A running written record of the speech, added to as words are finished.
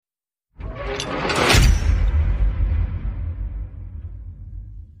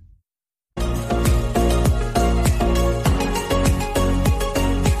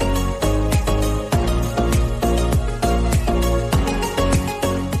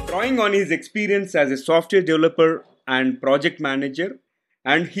drawing on his experience as a software developer and project manager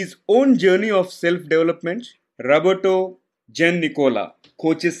and his own journey of self development, Roberto Giannicola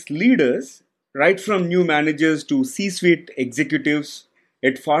coaches leaders right from new managers to C suite executives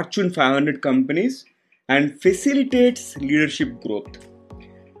at Fortune 500 companies and facilitates leadership growth.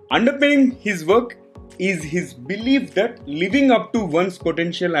 Underpinning his work is his belief that living up to one's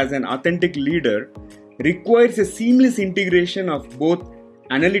potential as an authentic leader requires a seamless integration of both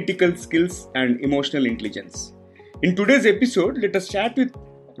analytical skills and emotional intelligence. In today's episode, let us chat with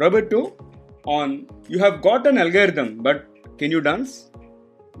Roberto on You Have Got an Algorithm, but Can You Dance?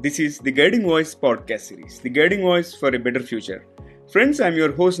 This is the Guiding Voice podcast series, the Guiding Voice for a Better Future. Friends, I'm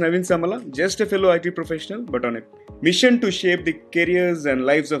your host Navin Samala, just a fellow IT professional, but on a mission to shape the careers and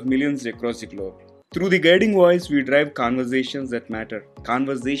lives of millions across the globe. Through the Guiding Voice, we drive conversations that matter,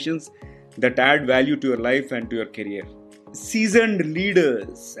 conversations that add value to your life and to your career. Seasoned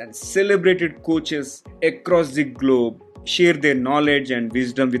leaders and celebrated coaches across the globe share their knowledge and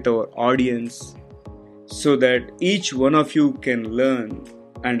wisdom with our audience so that each one of you can learn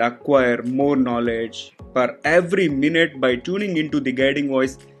and acquire more knowledge per every minute by tuning into the Guiding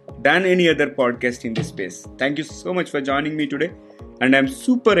Voice than any other podcast in this space. Thank you so much for joining me today, and I'm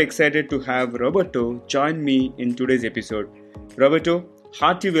super excited to have Roberto join me in today's episode. Roberto,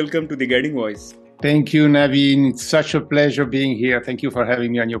 hearty welcome to the Guiding Voice. Thank you, Naveen. It's such a pleasure being here. Thank you for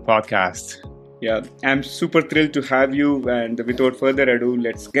having me on your podcast. Yeah, I'm super thrilled to have you. And without further ado,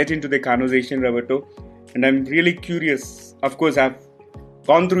 let's get into the conversation, Roberto. And I'm really curious. Of course, I've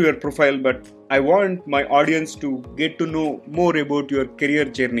gone through your profile, but I want my audience to get to know more about your career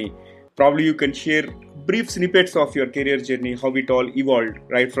journey. Probably you can share brief snippets of your career journey, how it all evolved,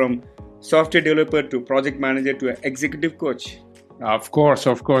 right from software developer to project manager to executive coach. Of course.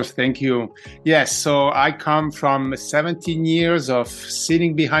 Thank you. Yes, so I come from 17 years of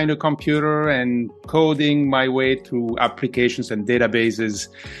sitting behind a computer and coding my way through applications and databases,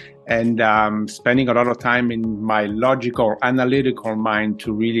 and spending a lot of time in my logical, analytical mind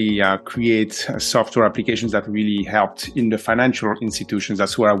to really create software applications that really helped in the financial institutions.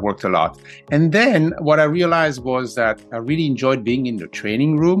 That's where I worked a lot. And then what I realized was that I really enjoyed being in the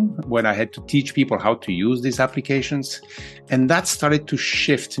training room when I had to teach people how to use these applications. And that started to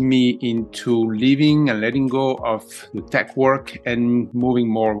shift me into leaving and letting go of the tech work and moving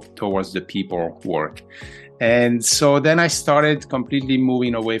more towards the people work. And so then I started completely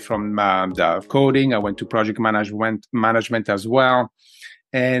moving away from the coding. I went to project management as well.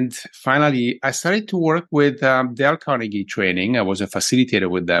 And finally, I started to work with Dale Carnegie training. I was a facilitator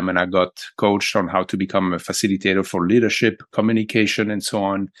with them, and I got coached on how to become a facilitator for leadership, communication, and so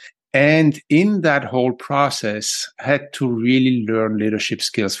on. And in that whole process, I had to really learn leadership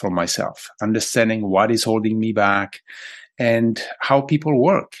skills for myself, understanding what is holding me back and how people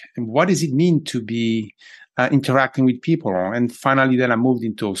work and what does it mean to be interacting with people. And finally, then I moved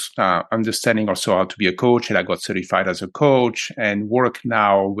into understanding also how to be a coach, and I got certified as a coach and work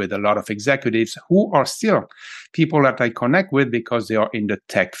now with a lot of executives who are still people that I connect with because they are in the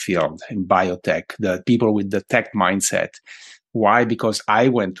tech field, in biotech, the people with the tech mindset. Why? Because I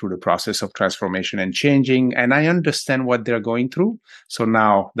went through the process of transformation and changing, and I understand what they're going through. So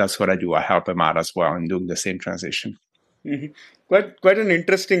now that's what I do. I help them out as well in doing the same transition. Mm-hmm. Quite an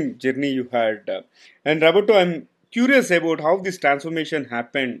interesting journey you had. And Roberto, I'm curious about how this transformation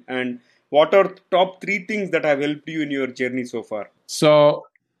happened and what are top 3 things that have helped you in your journey so far? So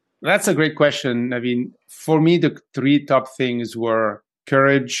that's a great question. I mean, for me, the 3 top things were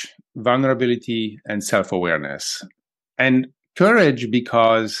courage, vulnerability, and self-awareness. And courage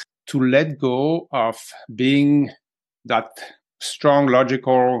because to let go of being that strong,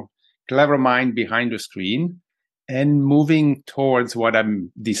 logical, clever mind behind the screen and moving towards what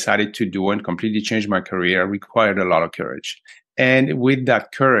I'm decided to do and completely change my career required a lot of courage. And with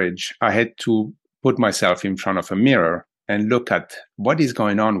that courage, I had to put myself in front of a mirror and look at what is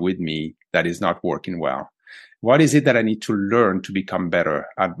going on with me that is not working well. What is it that I need to learn to become better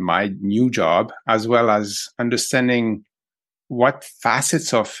at my new job, as well as understanding what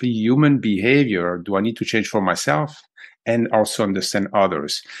facets of human behavior do I need to change for myself and also understand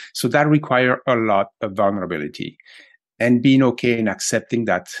others. So that requires a lot of vulnerability and being okay and accepting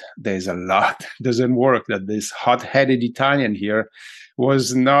that there's a lot doesn't work, that this hot-headed Italian here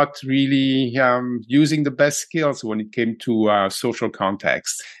was not really using the best skills when it came to social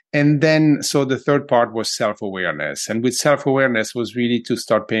context. And then, so the third part was self-awareness. And with self-awareness was really to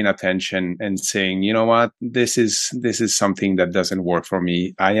start paying attention and saying, you know what, this is something that doesn't work for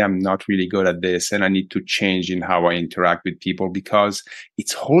me. I am not really good at this, and I need to change in how I interact with people because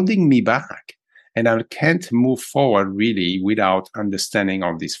it's holding me back. And I can't move forward really without understanding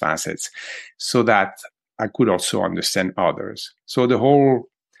all these facets so that I could also understand others. So the whole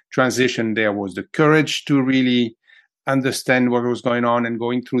transition there was the courage to really understand what was going on and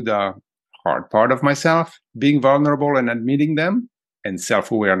going through the hard part of myself, being vulnerable and admitting them, and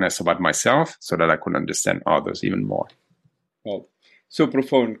self-awareness about myself so that I could understand others even more. Wow. So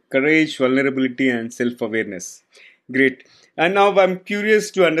profound. Courage, vulnerability, and self awareness. Great. And now I'm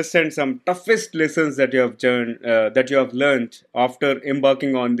curious to understand some toughest lessons that you have learned after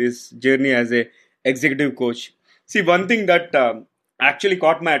embarking on this journey as a executive coach. See, one thing that actually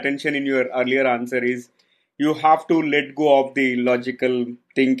caught my attention in your earlier answer is you have to let go of the logical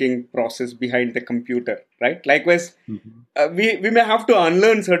thinking process behind the computer, right? Likewise, we may have to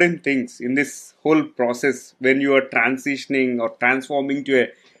unlearn certain things in this whole process when you are transitioning or transforming to a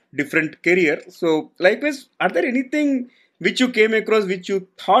different career. So likewise, are there anything which you came across which you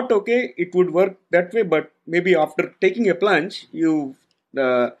thought okay it would work that way, but maybe after taking a plunge you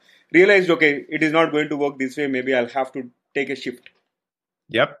uh, realized okay it is not going to work this way, maybe I'll have to take a shift?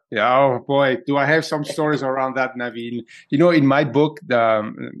 Yep. Yeah. Oh boy, do I have some stories around that, Naveen? You know, in my book,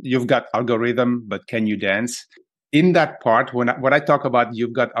 you've got algorithm, but can you dance? In that part, what I talk about,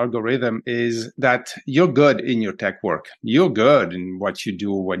 you've got algorithm is that you're good in your tech work. You're good in what you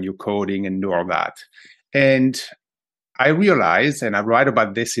do when you're coding and do all that. And I realized, and I write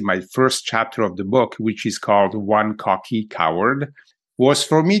about this in my first chapter of the book, which is called One Cocky Coward, was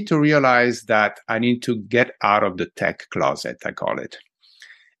for me to realize that I need to get out of the tech closet, I call it.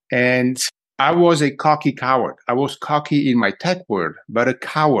 And I was a cocky coward. I was cocky in my tech world, but a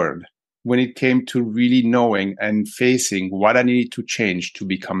coward when it came to really knowing and facing what I needed to change to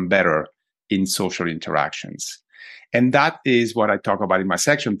become better in social interactions. And that is what I talk about in my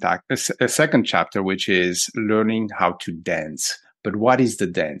second chapter, which is learning how to dance. But what is the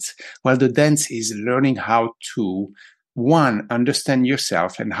dance? Well, the dance is learning how to, one, understand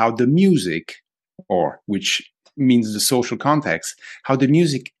yourself and how the music, or which means the social context, how the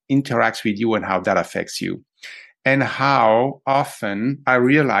music interacts with you and how that affects you. And how often I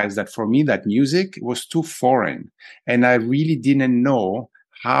realized that for me, that music was too foreign. And I really didn't know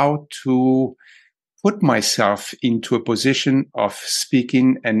how to put myself into a position of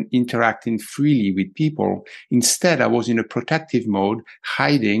speaking and interacting freely with people. Instead, I was in a protective mode,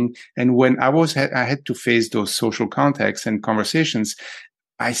 hiding. And when I had to face those social contexts and conversations,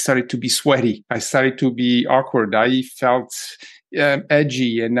 I started to be sweaty. I started to be awkward. I felt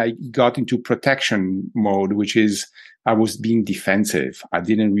edgy, and I got into protection mode, which is I was being defensive. I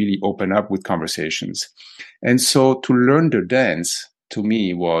didn't really open up with conversations. And so to learn the dance to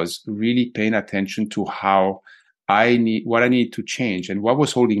me was really paying attention to what I need to change and what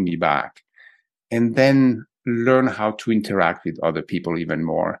was holding me back. And then learn how to interact with other people even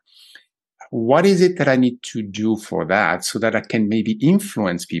more. What is it that I need to do for that so that I can maybe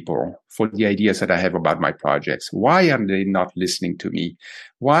influence people for the ideas that I have about my projects? Why are they not listening to me?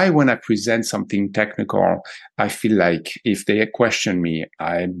 Why, when I present something technical, I feel like if they question me,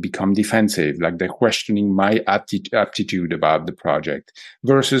 I become defensive, like they're questioning my aptitude about the project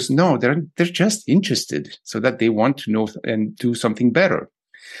versus no, they're just interested so that they want to know and do something better.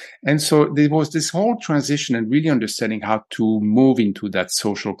 And so there was this whole transition and really understanding how to move into that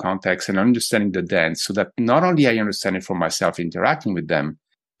social context and understanding the dance so that not only I understand it for myself interacting with them,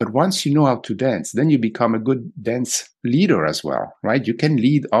 but once you know how to dance, then you become a good dance leader as well, right? You can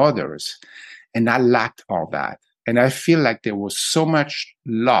lead others. And I lacked all that. And I feel like there was so much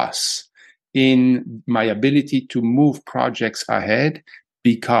loss in my ability to move projects ahead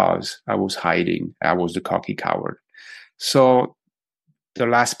because I was hiding. I was the cocky coward. So the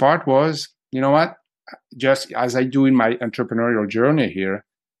last part was, you know what? Just as I do in my entrepreneurial journey here,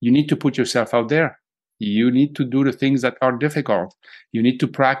 you need to put yourself out there. You need to do the things that are difficult. You need to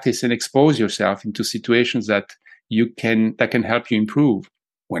practice and expose yourself into situations that can help you improve.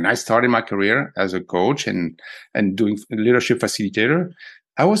 When I started my career as a coach and doing leadership facilitator,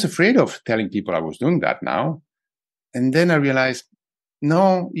 I was afraid of telling people I was doing that now. And then I realized,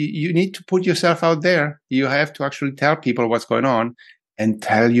 no, you need to put yourself out there. You have to actually tell people what's going on and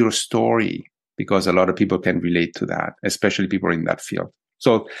tell your story, because a lot of people can relate to that, especially people in that field.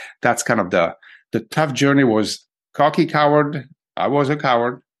 So that's kind of the tough journey was cocky coward. I was a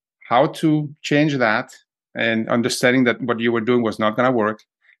coward. How to change that and understanding that what you were doing was not going to work,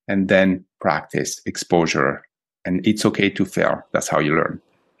 and then practice, exposure, and it's okay to fail. That's how you learn.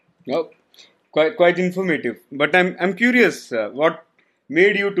 Oh, quite informative. But I'm curious, what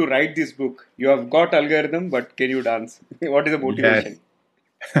made you to write this book? You have got algorithm, but can you dance? What is the motivation?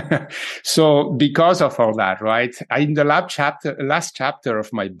 Yes. So because of all that, right? In the last chapter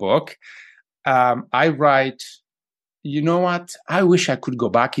of my book, I write, you know what? I wish I could go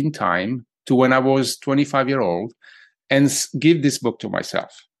back in time to when I was 25 years old and give this book to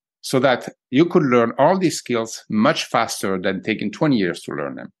myself so that you could learn all these skills much faster than taking 20 years to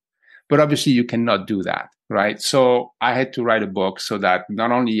learn them. But obviously you cannot do that, right? So I had to write a book so that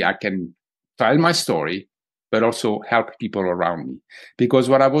not only I can tell my story, but also help people around me. Because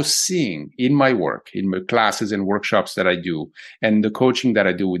what I was seeing in my work, in my classes and workshops that I do, and the coaching that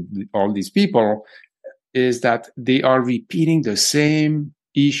I do with all these people, is that they are repeating the same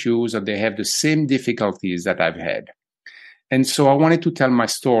issues or they have the same difficulties that I've had. And so I wanted to tell my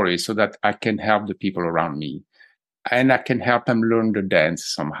story so that I can help the people around me and I can help them learn the dance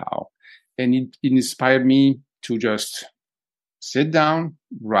somehow. And it inspired me to just sit down,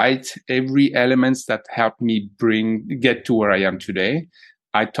 write every elements that helped me get to where I am today.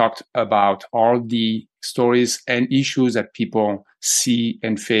 I talked about all the stories and issues that people see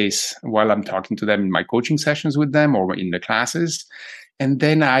and face while I'm talking to them in my coaching sessions with them or in the classes. And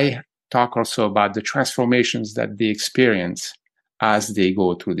then I talk also about the transformations that they experience as they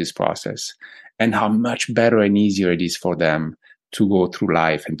go through this process and how much better and easier it is for them to go through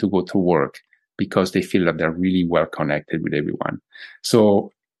life and to go through work because they feel that they're really well connected with everyone.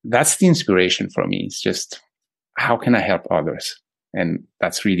 So that's the inspiration for me. It's just, how can I help others? And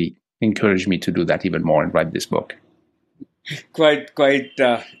that's really encouraged me to do that even more and write this book. Quite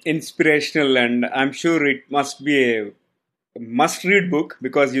inspirational, and I'm sure it must be a must-read book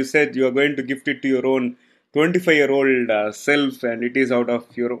because you said you are going to gift it to your own 25-year-old self, and it is out of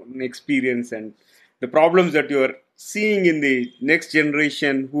your own experience and the problems that you are seeing in the next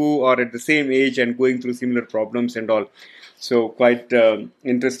generation who are at the same age and going through similar problems and all. So quite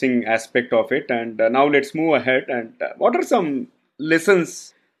interesting aspect of it. And now let's move ahead. And what are some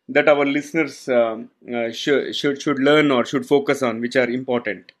lessons that our listeners should learn or should focus on, which are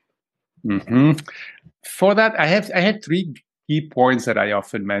important? Mm-hmm. For that, I had three key points that I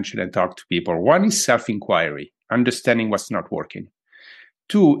often mention and talk to people. One is self-inquiry, understanding what's not working.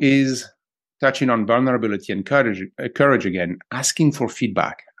 Two is touching on vulnerability and courage again, asking for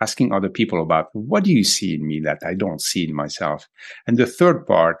feedback, asking other people about what do you see in me that I don't see in myself. And the third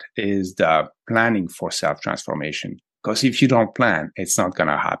part is the planning for self-transformation. Because if you don't plan, it's not going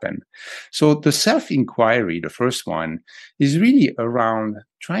to happen. So the self-inquiry, the first one, is really around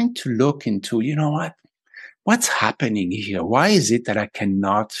trying to look into, you know what? What's happening here? Why is it that I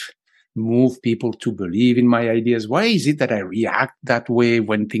cannot move people to believe in my ideas? Why is it that I react that way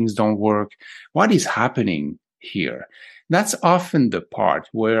when things don't work? What is happening here? That's often the part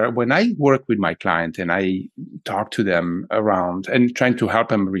where when I work with my client and I talk to them around and trying to help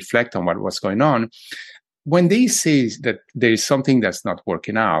them reflect on what's going on, when they say that there is something that's not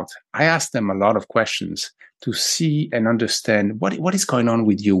working out, I ask them a lot of questions to see and understand what is going on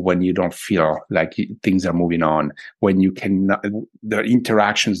with you when you don't feel like things are moving on, when you cannot, the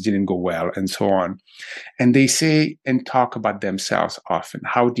interactions didn't go well, and so on. And they say and talk about themselves often,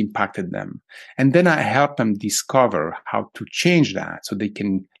 how it impacted them. And then I help them discover how to change that so they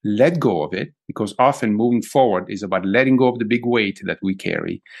can let go of it, because often moving forward is about letting go of the big weight that we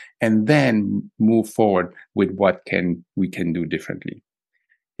carry and then move forward with what we can do differently.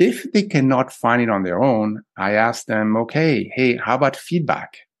 If they cannot find it on their own, I ask them, okay, hey, how about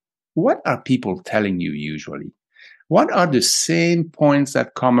feedback? What are people telling you usually? What are the same points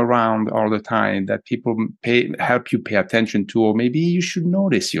that come around all the time that people help you pay attention to, or maybe you should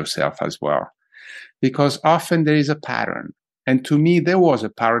notice yourself as well? Because often there is a pattern. And to me, there was a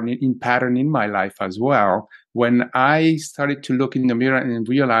pattern in my life as well, when I started to look in the mirror and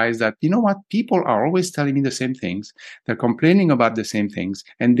realize that, you know what, people are always telling me the same things. They're complaining about the same things,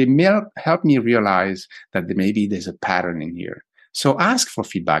 and they may help me realize that maybe there's a pattern in here. So ask for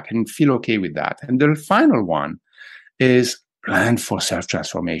feedback and feel okay with that. And the final one is plan for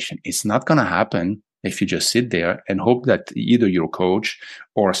self-transformation. It's not going to happen if you just sit there and hope that either your coach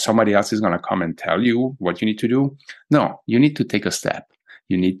or somebody else is going to come and tell you what you need to do. No, you need to take a step.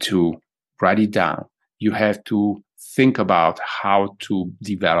 You need to write it down. You have to think about how to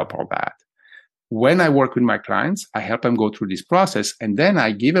develop all that. When I work with my clients, I help them go through this process, and then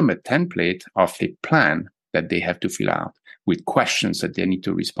I give them a template of a plan that they have to fill out with questions that they need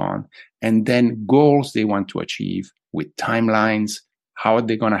to respond, and then goals they want to achieve with timelines. How are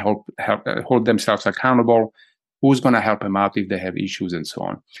they going to help hold themselves accountable? Who's going to help them out if they have issues, and so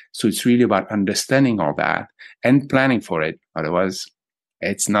on. So it's really about understanding all that and planning for it. Otherwise,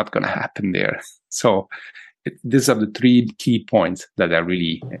 it's not going to happen there. So these are the three key points that I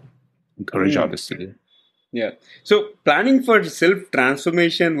really encourage others to do. Yeah. So planning for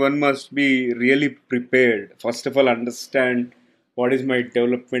self-transformation, one must be really prepared. First of all, understand what is my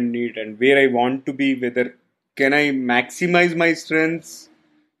development need and where I want to be, whether can I maximize my strengths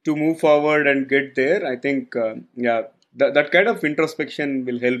to move forward and get there. I think, that kind of introspection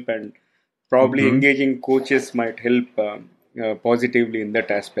will help, and probably Mm-hmm. engaging coaches might help positively in that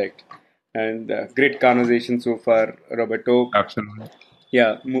aspect. And great conversation so far, Roberto. Absolutely.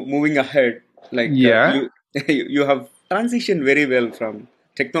 Yeah, moving ahead, like Yeah. you you have transitioned very well from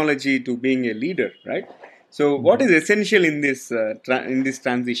technology to being a leader, right? So what Mhm. is essential in this in this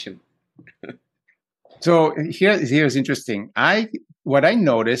transition? So here's interesting. What I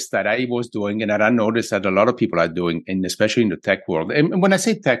noticed that I was doing, and that I noticed that a lot of people are doing, and especially in the tech world. And when I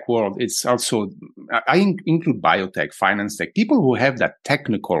say tech world, it's also I include biotech, finance tech, people who have that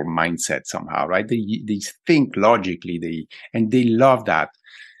technical mindset somehow, right? They think logically, they love that.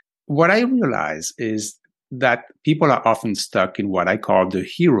 What I realize is that people are often stuck in what I call the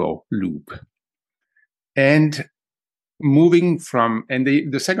hero loop. And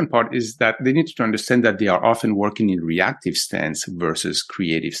the second part is that they need to understand that they are often working in reactive stance versus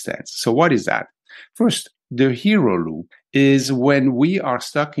creative stance. So what is that? First, the hero loop is when we are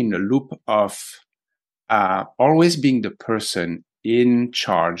stuck in a loop of always being the person in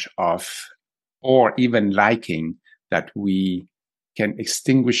charge of, or even liking that we can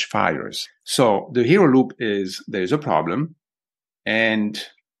extinguish fires. So the hero loop is there's a problem, and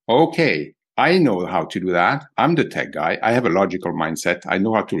okay, I know how to do that. I'm the tech guy. I have a logical mindset. I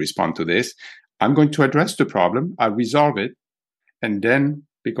know how to respond to this. I'm going to address the problem. I resolve it. And then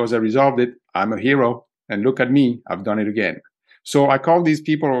because I resolved it, I'm a hero. And look at me, I've done it again. So I call these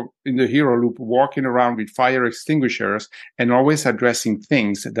people in the hero loop walking around with fire extinguishers and always addressing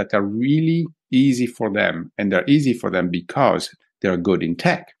things that are really easy for them. And they're easy for them because they're good in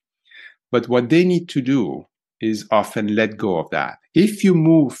tech. But what they need to do is often let go of that. If you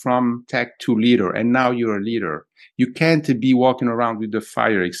move from tech to leader and now you're a leader, you can't be walking around with the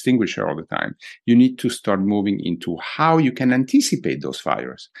fire extinguisher all the time. You need to start moving into how you can anticipate those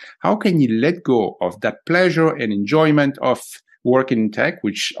fires. How can you let go of that pleasure and enjoyment of working in tech,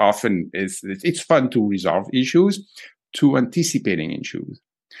 which often it's fun to resolve issues, to anticipating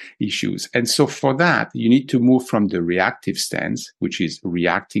issues. And so for that, you need to move from the reactive stance, which is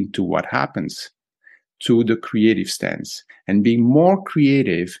reacting to what happens, to the creative stance and being more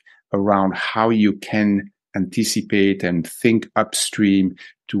creative around how you can anticipate and think upstream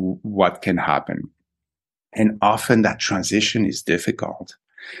to what can happen. And often that transition is difficult.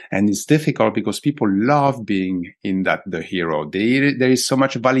 And it's difficult because people love being in the hero. There is so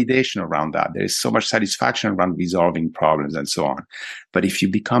much validation around that. There is so much satisfaction around resolving problems and so on. But if you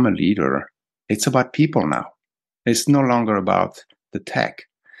become a leader, it's about people now. It's no longer about the tech.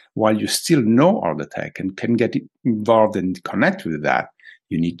 While you still know all the tech and can get involved and connect with that,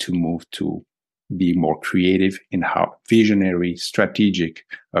 you need to move to be more creative in how visionary, strategic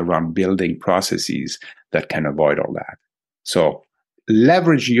around building processes that can avoid all that. So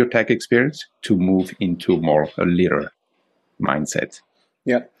leverage your tech experience to move into more a leader mindset.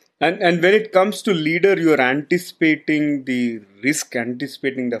 Yeah. And when it comes to leader, you are anticipating the risk,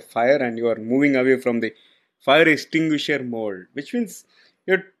 anticipating the fire, and you are moving away from the fire extinguisher mode, which means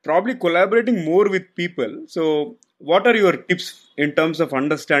you're probably collaborating more with people. So, what are your tips in terms of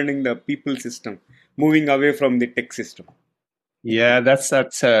understanding the people system, moving away from the tech system? Yeah, that's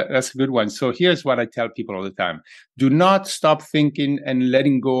a good one. So here's what I tell people all the time. Do not stop thinking and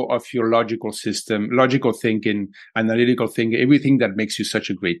letting go of your logical system, logical thinking, analytical thinking, everything that makes you such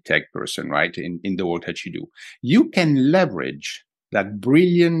a great tech person, right? In the work that you do. You can leverage that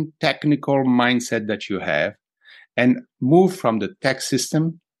brilliant technical mindset that you have and move from the tech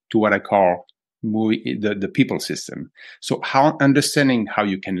system to what I call the people system. So how understanding how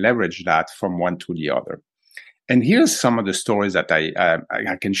you can leverage that from one to the other. And here's some of the stories that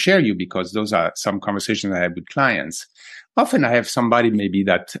I can share you because those are some conversations I have with clients. Often I have somebody maybe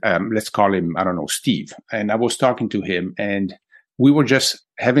that, let's call him, I don't know, Steve. And I was talking to him and we were just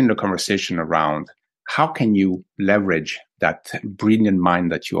having the conversation around how can you leverage that brilliant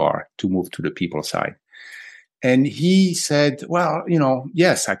mind that you are to move to the people side. And he said, well,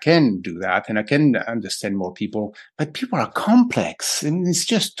 yes, I can do that and I can understand more people, but people are complex and it's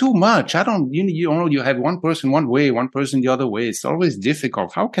just too much. I don't, you have one person one way, one person the other way. It's always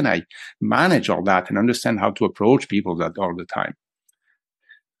difficult. How can I manage all that and understand how to approach people that all the time?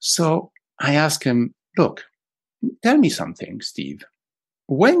 So I asked him, look, tell me something, Steve.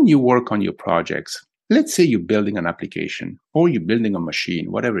 When you work on your projects, let's say you're building an application or you're building a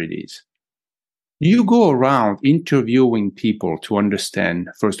machine, whatever it is. You go around interviewing people to understand,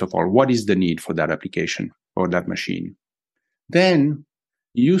 first of all, what is the need for that application or that machine. Then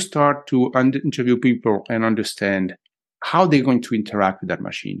you start to interview people and understand how they're going to interact with that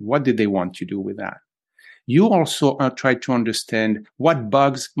machine. What did they want to do with that? You also try to understand what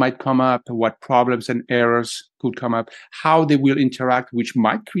bugs might come up, what problems and errors could come up, how they will interact, which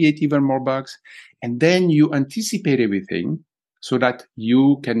might create even more bugs. And then you anticipate everything so that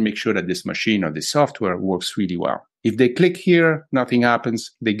you can make sure that this machine or this software works really well. If they click here, nothing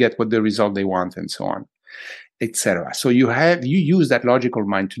happens. They get what the result they want and so on, etc. So you use that logical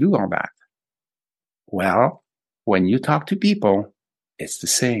mind to do all that. Well, when you talk to people, it's the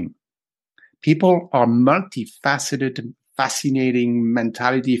same. People are multifaceted, fascinating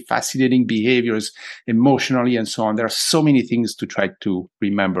mentality, fascinating behaviors, emotionally, and so on. There are so many things to try to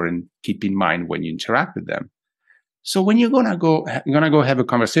remember and keep in mind when you interact with them. So when you're gonna go have a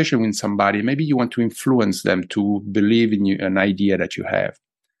conversation with somebody, maybe you want to influence them to believe in an idea that you have.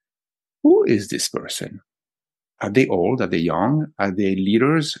 Who is this person? Are they old? Are they young? Are they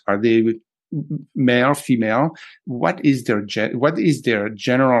leaders? Are they male, female? What is their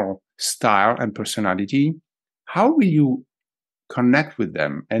general style and personality? How will you connect with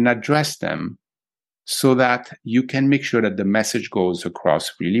them and address them so that you can make sure that the message goes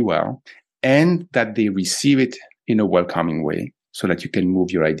across really well and that they receive it in a welcoming way so that you can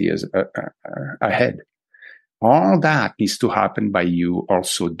move your ideas ahead? All that needs to happen by you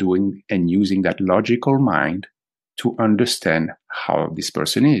also doing and using that logical mind to understand how this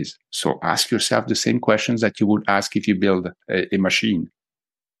person is. So ask yourself the same questions that you would ask if you build a machine.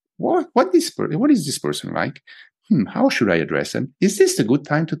 What is this person like? How should I address them? Is this a good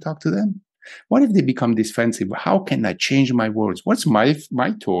time to talk to them? What if they become defensive? How can I change my words? What's my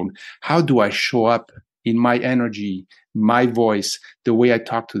tone? How do I show up in my energy, my voice, the way I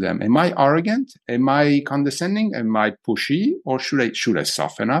talk to them? Am I arrogant? Am I condescending? Am I pushy? Or should I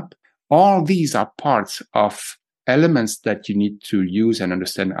soften up? All these are parts of elements that you need to use and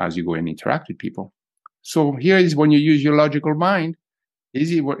understand as you go and interact with people. So here is when you use your logical mind.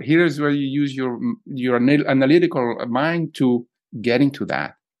 Here is where you use your analytical mind to get into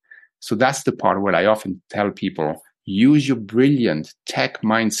that. So that's the part where I often tell people, use your brilliant tech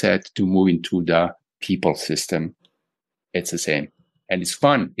mindset to move into the people system. It's the same. And it's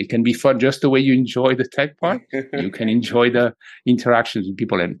fun. It can be fun just the way you enjoy the tech part. You can enjoy the interactions with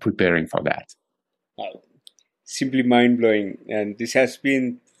people and preparing for that. Wow. Simply mind-blowing. And this has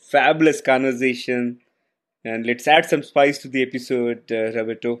been fabulous conversation. And let's add some spice to the episode,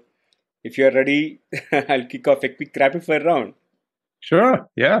 Roberto. If you're ready, I'll kick off a quick rapid fire round. Sure,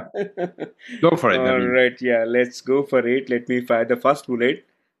 yeah. Go for it, All Naveen. right, yeah, let's go for it. Let me fire the first bullet.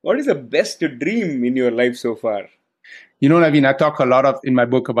 What is the best dream in your life so far? You know, Naveen, I talk a lot in my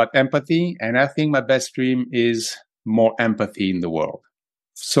book about empathy, and I think my best dream is more empathy in the world.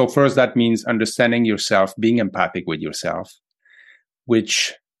 So first, that means understanding yourself, being empathic with yourself,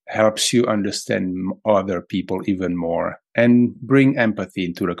 which helps you understand other people even more and bring empathy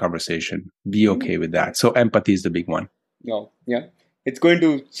into the conversation. Be okay with that. So empathy is the big one. Oh, yeah. It's going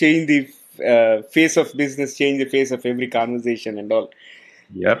to change the face of business, change the face of every conversation and all.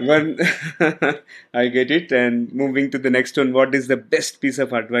 Yep. Well, I get it. And moving to the next one, what is the best piece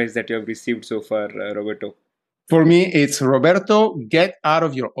of advice that you have received so far, Roberto? For me, it's Roberto, get out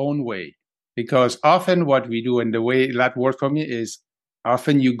of your own way. Because often what we do, and the way that works for me, is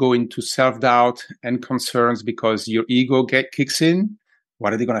often you go into self-doubt and concerns because your ego kicks in.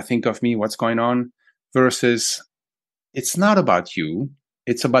 What are they going to think of me? What's going on? Versus it's not about you.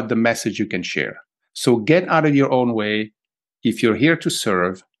 It's about the message you can share. So get out of your own way. If you're here to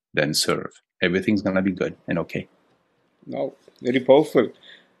serve, then serve. Everything's going to be good and okay. Wow, very powerful.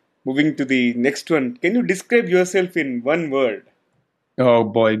 Moving to the next one, can you describe yourself in one word? Oh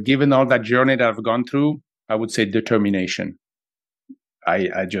boy, given all that journey that I've gone through, I would say determination.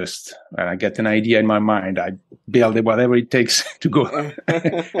 I just, when I get an idea in my mind, I build it, whatever it takes to go.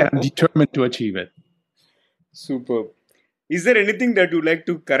 And I'm determined to achieve it. Superb. Is there anything that you like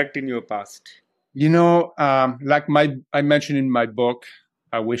to correct in your past? You know, like I mentioned in my book,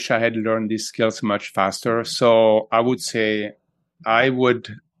 I wish I had learned these skills much faster. So I would say I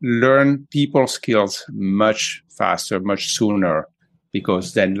would learn people skills much faster, much sooner,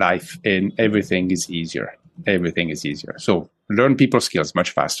 because then life and everything is easier. Everything is easier. So learn people skills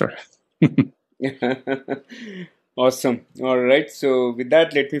much faster. Awesome. All right. So with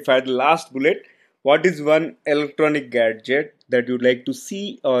that, let me fire the last bullet. What is one electronic gadget that you'd like to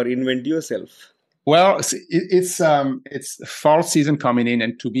see or invent yourself? Well, it's fall season coming in,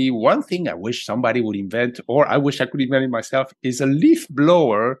 and to me, one thing I wish somebody would invent, or I wish I could invent it myself, is a leaf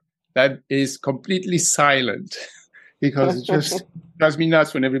blower that is completely silent, because it just drives me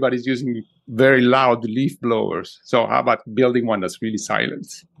nuts when everybody's using very loud leaf blowers. So how about building one that's really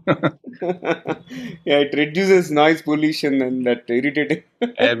silent? Yeah, it reduces noise pollution and that irritating.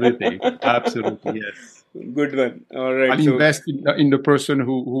 Everything. Absolutely, yes. Good one. All right. I'll So, invest in the person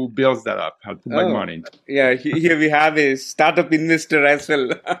who builds that up. I'll put my oh, money into. yeah, here we have a startup investor as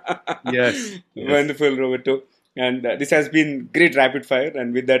well. Yes, yes. Wonderful, Roberto. And this has been great rapid fire.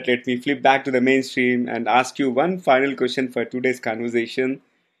 And with that, let me flip back to the mainstream and ask you one final question for today's conversation.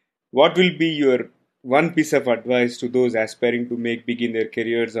 What will be your one piece of advice to those aspiring to make big in their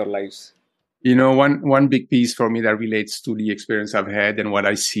careers or lives? One big piece for me that relates to the experience I've had and what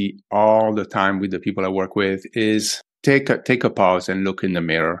I see all the time with the people I work with is take a pause and look in the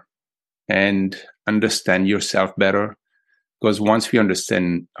mirror and understand yourself better. Because once we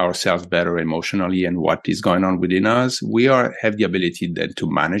understand ourselves better emotionally and what is going on within us, have the ability then to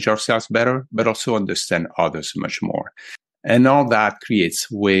manage ourselves better, but also understand others much more. And all that creates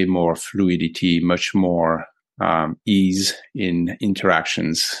way more fluidity, much more ease in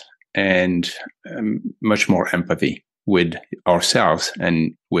interactions, and much more empathy with ourselves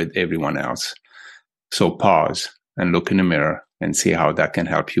and with everyone else. So pause and look in the mirror and see how that can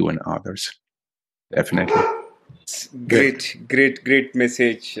help you and others. Definitely. Good. Great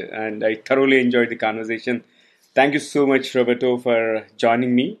message. And I thoroughly enjoyed the conversation. Thank you so much, Roberto, for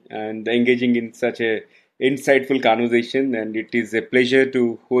joining me and engaging in such a insightful conversation. And it is a pleasure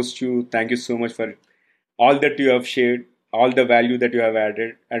to host you. Thank you so much for all that you have shared, all the value that you have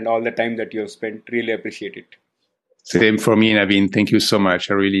added, and all the time that you have spent. Really appreciate it. Same for me, Naveen. Thank you so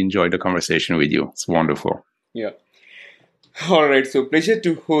much. I really enjoyed the conversation with you. It's wonderful. Yeah. All right, so pleasure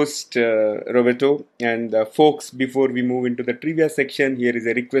to host Roberto. And folks, before we move into the trivia section, here is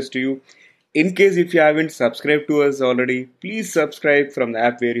a request to you. In case if you haven't subscribed to us already, please subscribe from the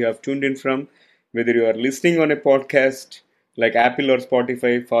app where you have tuned in from. Whether you are listening on a podcast like Apple or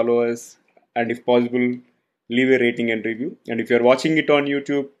Spotify, follow us, and if possible, leave a rating and review. And if you are watching it on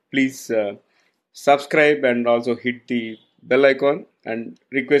YouTube, please subscribe and also hit the bell icon, and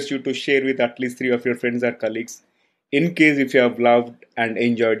request you to share with at least 3 of your friends or colleagues in case if you have loved and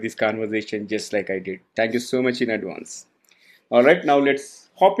enjoyed this conversation just like I did. Thank you so much in advance. Alright, now let's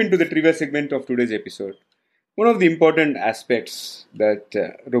hop into the trivia segment of today's episode. One of the important aspects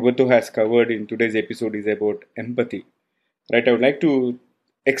that Roberto has covered in today's episode is about empathy. Right, I would like to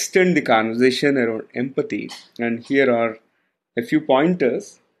extend the conversation around empathy, and here are a few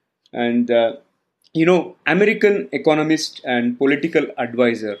pointers. And American economist and political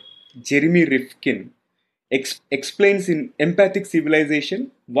advisor Jeremy Rifkin explains in Empathic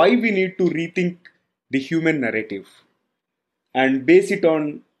Civilization why we need to rethink the human narrative and base it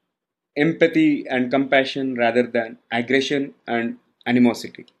on empathy and compassion rather than aggression and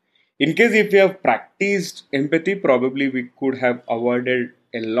animosity. In case if we have practiced empathy, probably we could have avoided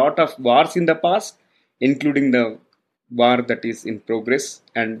a lot of wars in the past, including the war that is in progress,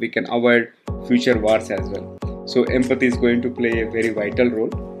 and we can avoid future wars as well. So empathy is going to play a very vital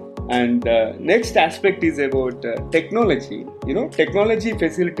role. And next aspect is about technology. Technology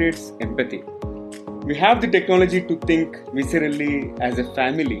facilitates empathy. We have the technology to think viscerally as a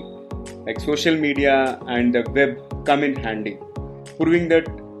family, like social media and the web come in handy, proving that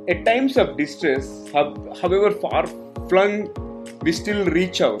at times of distress, however far flung, we still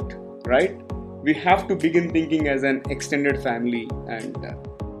reach out, right? We have to begin thinking as an extended family,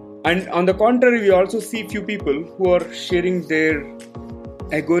 and on the contrary, we also see few people who are sharing their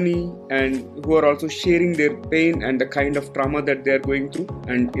agony and who are also sharing their pain and the kind of trauma that they are going through.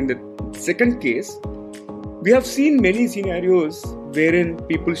 And in the second case, we have seen many scenarios wherein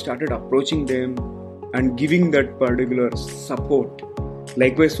people started approaching them and giving that particular support.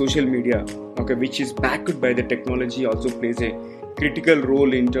 Likewise, social media, okay, which is backed by the technology, also plays a critical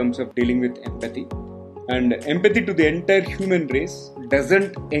role in terms of dealing with empathy. And empathy to the entire human race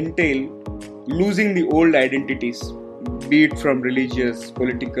doesn't entail losing the old identities, be it from religious,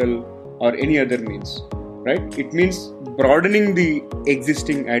 political, or any other means, right? It means broadening the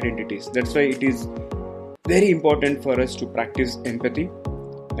existing identities. That's why it is very important for us to practice empathy.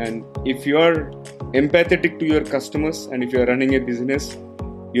 And if you are empathetic to your customers and if you are running a business,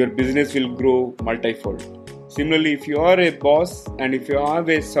 your business will grow multifold. Similarly, if you are a boss and if you are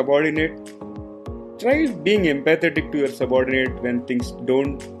a subordinate, try being empathetic to your subordinate when things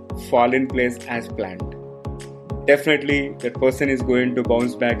don't fall in place as planned. Definitely, that person is going to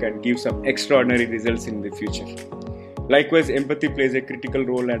bounce back and give some extraordinary results in the future. Likewise, empathy plays a critical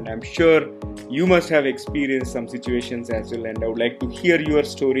role, and I'm sure you must have experienced some situations as well, and I would like to hear your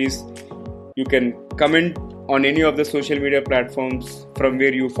stories. You can comment on any of the social media platforms from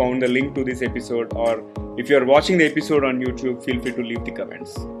where you found the link to this episode, or if you are watching the episode on YouTube, feel free to leave the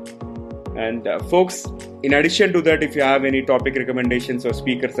comments. And folks, in addition to that, if you have any topic recommendations or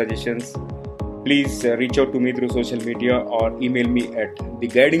speaker suggestions, please reach out to me through social media or email me at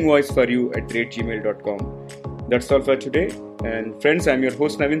theguidingvoiceforyou@gmail.com. That's all for today. And friends, I'm your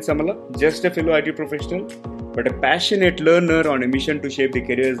host Naveen Samala, just a fellow IT professional, but a passionate learner on a mission to shape the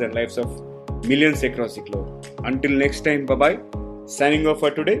careers and lives of millions across the globe. Until next time, bye-bye. Signing off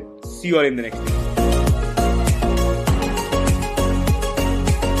for today. See you all in the next video.